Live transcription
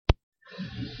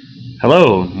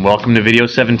Hello, and welcome to video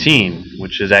 17,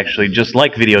 which is actually just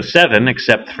like video 7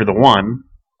 except for the 1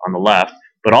 on the left,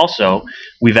 but also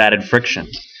we've added friction.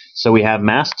 So we have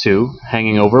mass 2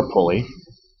 hanging over a pulley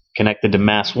connected to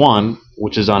mass 1,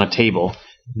 which is on a table.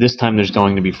 This time there's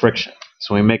going to be friction.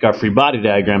 So when we make our free body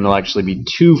diagram, there'll actually be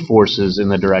 2 forces in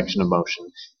the direction of motion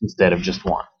instead of just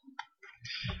 1.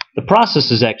 The process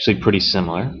is actually pretty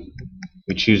similar.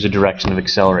 We choose a direction of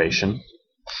acceleration.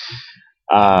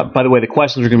 By the way, the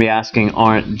questions we're going to be asking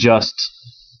aren't just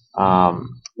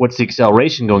what's the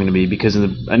acceleration going to be, because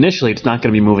initially it's not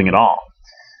going to be moving at all.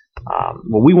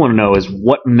 What we want to know is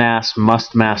what mass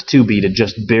must mass 2 be to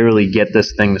just barely get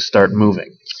this thing to start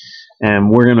moving. And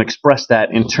we're going to express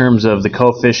that in terms of the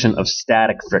coefficient of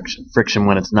static friction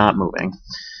when it's not moving.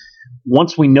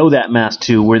 Once we know that mass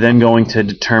 2, we're then going to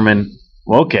determine,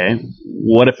 well, okay,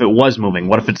 what if it was moving?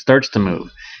 What if it starts to move?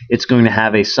 It's going to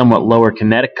have a somewhat lower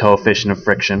kinetic coefficient of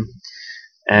friction,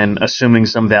 and assuming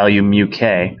some value mu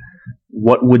k,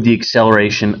 what would the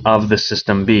acceleration of the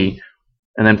system be?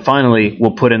 And then finally,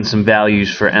 we'll put in some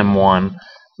values for m1,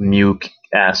 mu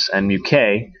s, and mu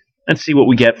k, and see what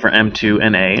we get for m2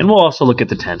 and a, and we'll also look at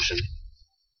the tension.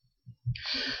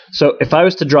 So if I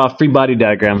was to draw a free body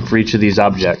diagram for each of these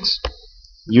objects,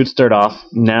 you'd start off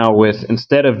now with,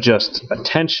 instead of just a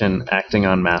tension acting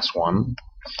on mass 1,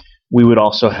 we would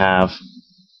also have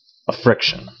a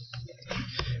friction.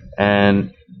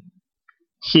 And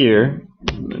here,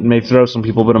 it may throw some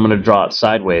people, but I'm going to draw it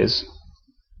sideways.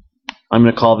 I'm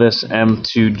going to call this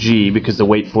M2G because the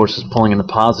weight force is pulling in the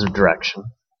positive direction,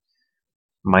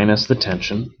 minus the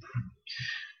tension.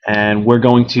 And we're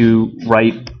going to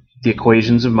write the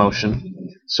equations of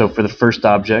motion. So for the first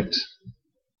object,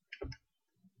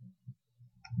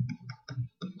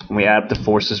 when we add up the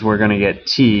forces, we're going to get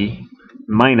T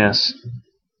minus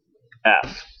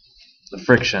F, the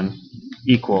friction,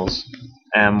 equals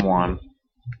m1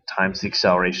 times the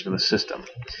acceleration of the system.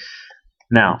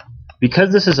 Now,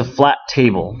 because this is a flat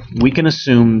table, we can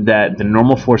assume that the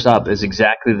normal force up is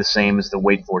exactly the same as the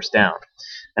weight force down.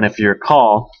 And if you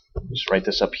recall, just write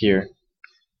this up here,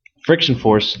 friction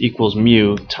force equals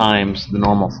mu times the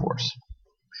normal force,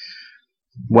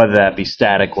 whether that be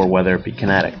static or whether it be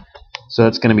kinetic. So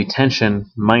that's going to be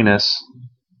tension minus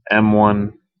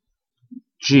m1g,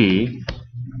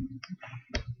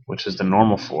 which is the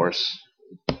normal force,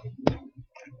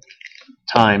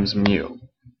 times mu,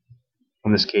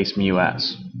 in this case mu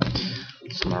s.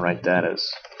 So I'm going to write that as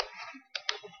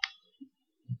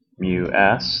mu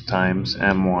s times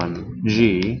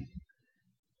m1g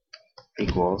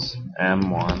equals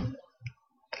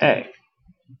m1a.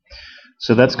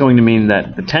 So that's going to mean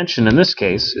that the tension in this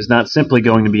case is not simply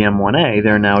going to be m1a,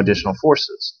 there are now additional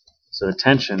forces. So the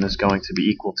tension is going to be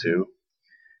equal to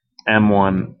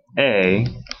m1a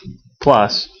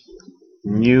plus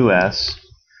mu s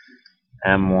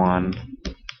m1g.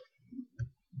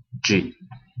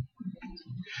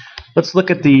 Let's look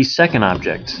at the second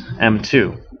object,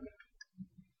 m2.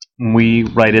 When we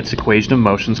write its equation of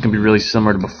motion, it's going to be really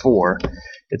similar to before.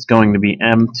 It's going to be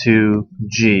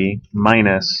m2g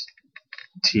minus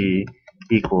t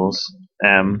equals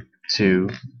m2a.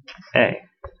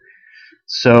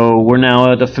 So we're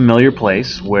now at a familiar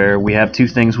place where we have two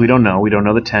things we don't know. We don't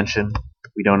know the tension.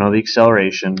 We don't know the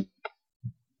acceleration.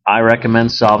 I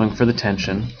recommend solving for the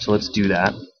tension, so let's do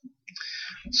that.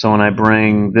 So when I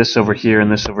bring this over here and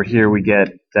this over here, we get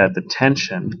that the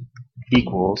tension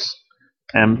equals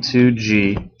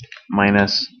m2g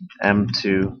minus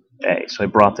m2a. So I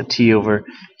brought the t over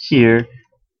here,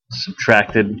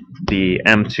 subtracted the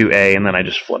m2a, and then I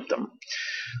just flipped them.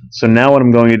 So now what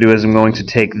I'm going to do is I'm going to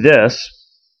take this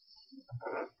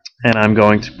and I'm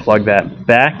going to plug that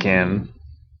back in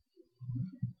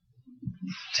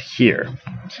to here.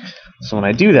 So when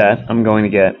I do that, I'm going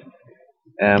to get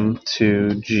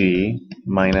m2g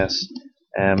minus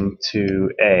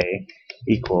m2a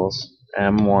equals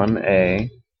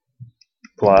m1a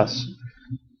plus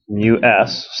mu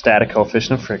s, static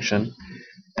coefficient of friction,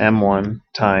 m1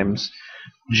 times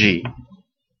g.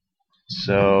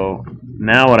 So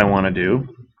now what I want to do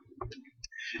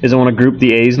is I want to group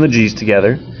the a's and the g's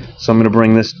together. So I'm going to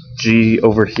bring this g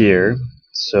over here.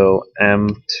 So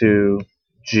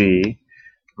m2g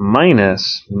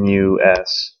minus mu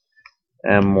s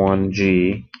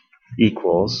m1g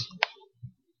equals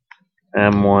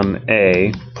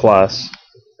m1a plus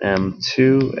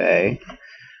m2a.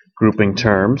 Grouping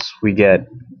terms, we get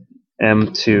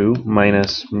m2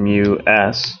 minus mu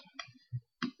s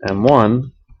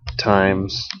m1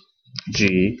 times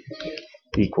g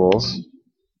equals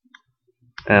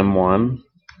m1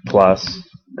 plus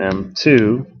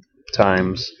m2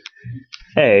 times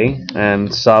A,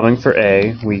 and solving for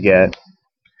A, we get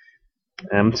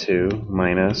m2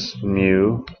 minus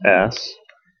mu s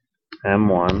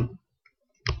m1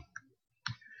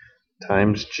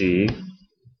 times g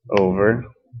over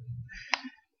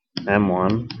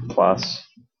m1 plus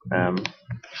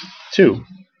m2.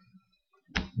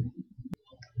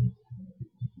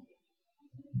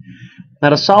 Now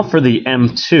to solve for the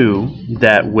m2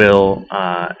 that will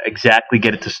exactly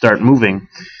get it to start moving,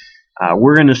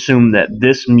 we're going to assume that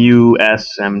this mu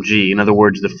s mg, in other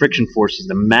words, the friction force, is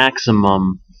the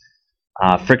maximum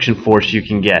friction force you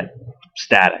can get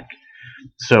static.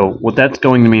 So what that's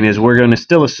going to mean is we're going to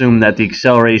still assume that the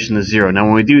acceleration is 0. Now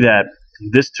when we do that,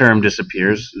 this term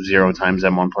disappears. 0 times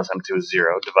m1 plus m2 is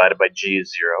 0, divided by g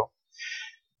is 0.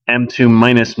 m2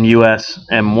 minus mu s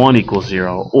m1 equals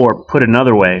 0, or put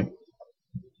another way,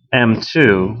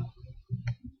 m2,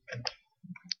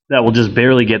 that will just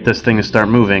barely get this thing to start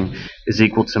moving, is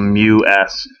equal to mu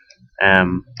s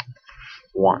m1.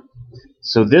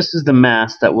 So this is the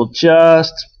mass that will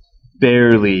just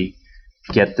barely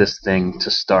get this thing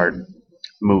to start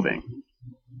moving.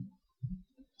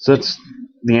 So that's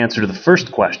the answer to the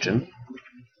first question.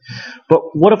 But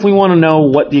what if we want to know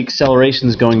what the acceleration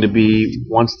is going to be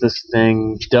once this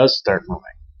thing does start moving?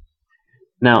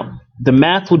 Now, the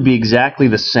math would be exactly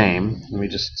the same. Let me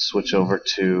just switch over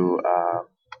to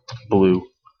blue.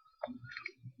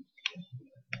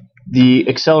 The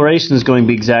acceleration is going to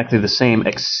be exactly the same,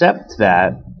 except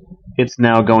that it's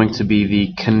now going to be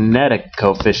the kinetic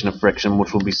coefficient of friction,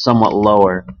 which will be somewhat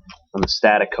lower than the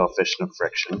static coefficient of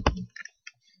friction,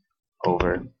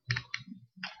 over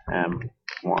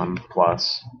m1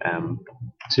 plus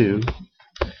m2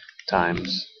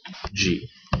 times g.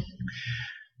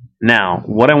 Now,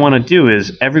 what I want to do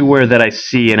is, everywhere that I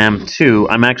see an m2,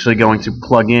 I'm actually going to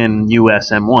plug in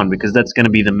us m1, because that's going to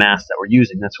be the mass that we're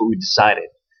using. That's what we decided.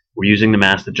 We're using the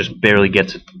mass that just barely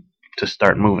gets it to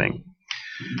start moving.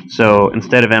 So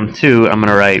instead of m2, I'm going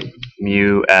to write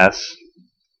mu s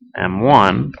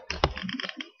m1.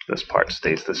 This part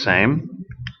stays the same.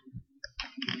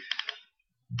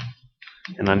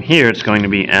 And on here, it's going to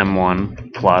be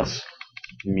m1 plus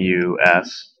mu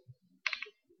s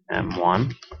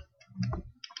m1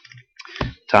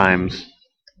 times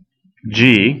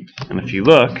g. And if you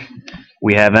look,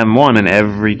 we have m1 in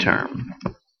every term.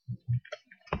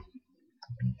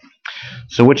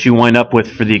 So what you wind up with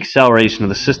for the acceleration of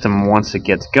the system once it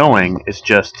gets going is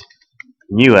just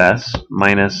mu s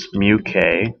minus mu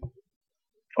k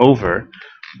over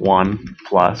 1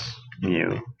 plus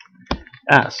mu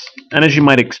s. And as you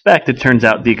might expect, it turns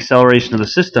out the acceleration of the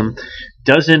system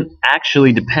doesn't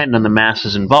actually depend on the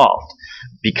masses involved,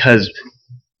 because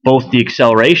both the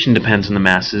acceleration depends on the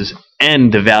masses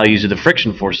and the values of the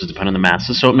friction forces depend on the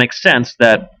masses. So it makes sense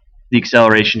that the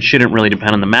acceleration shouldn't really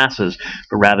depend on the masses,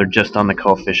 but rather just on the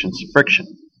coefficients of friction.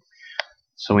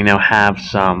 So we now have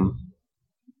some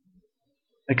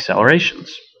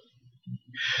accelerations.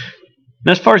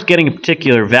 And as far as getting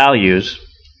particular values,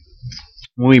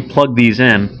 when we plug these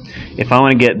in, if I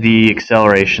want to get the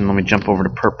acceleration, let me jump over to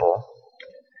purple.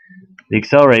 The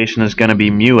acceleration is going to be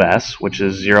mu s, which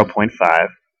is 0.5,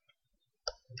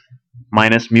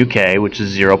 minus mu k, which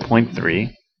is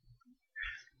 0.3,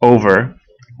 over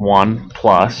 1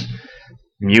 plus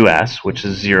mu s, which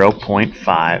is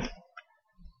 0.5,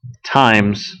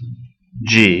 times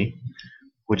g,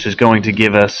 which is going to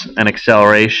give us an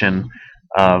acceleration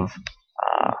of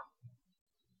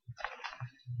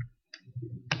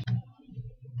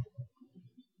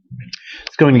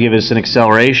it's going to give us an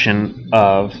acceleration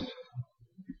of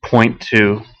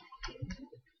 0.2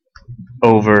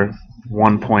 over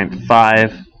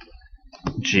 1.5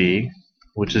 g,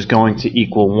 which is going to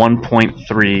equal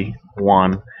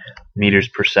 1.31 meters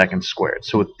per second squared.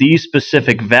 So with these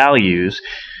specific values,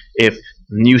 if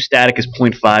mu static is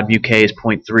 0.5, mu k is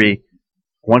 0.3,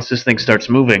 once this thing starts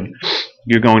moving,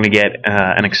 you're going to get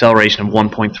an acceleration of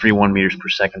 1.31 meters per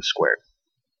second squared.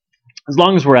 As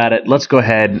long as we're at it, let's go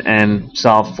ahead and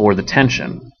solve for the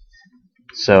tension.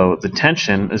 So the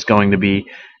tension is going to be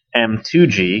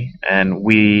m2g, and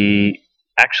we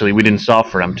didn't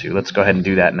solve for m2. Let's go ahead and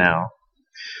do that now.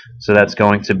 So that's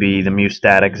going to be the mu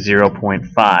static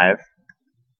 0.5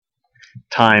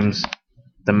 times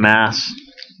the mass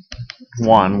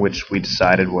 1, which we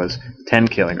decided was 10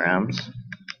 kilograms.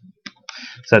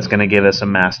 So that's going to give us a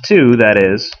mass 2 that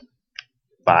is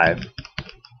 5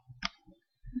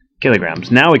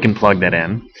 kilograms. Now we can plug that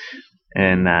in,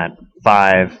 and that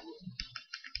 5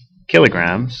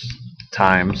 kilograms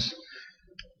times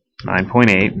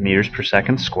 9.8 meters per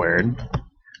second squared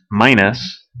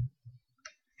minus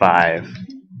 5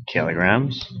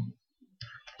 kilograms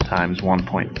times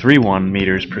 1.31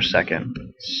 meters per second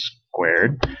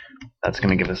squared. That's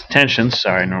going to give us tension.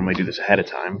 Sorry, I normally do this ahead of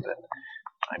time, but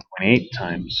 9.8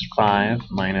 times 5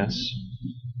 minus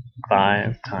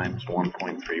 5 times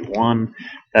 1.31.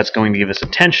 That's going to give us a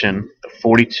tension of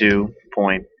 42.5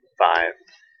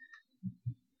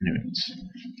 newtons.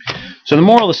 So the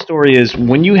moral of the story is,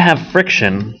 when you have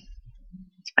friction,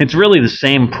 it's really the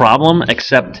same problem,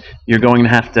 except you're going to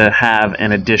have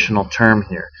an additional term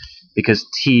here, because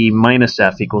T minus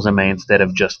F equals MA instead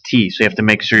of just T, so you have to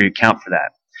make sure you account for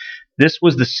that. This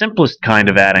was the simplest kind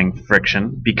of adding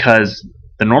friction because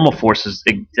the normal force is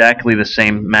exactly the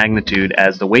same magnitude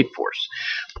as the weight force.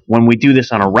 When we do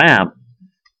this on a ramp,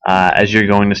 as you're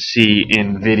going to see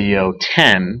in video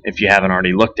 10, if you haven't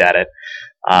already looked at it,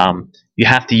 you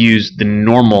have to use the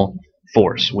normal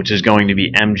force, which is going to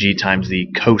be mg times the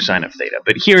cosine of theta.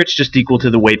 But here it's just equal to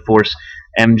the weight force,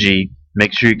 mg.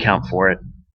 Make sure you count for it.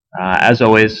 As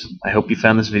always, I hope you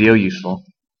found this video useful.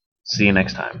 See you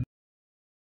next time.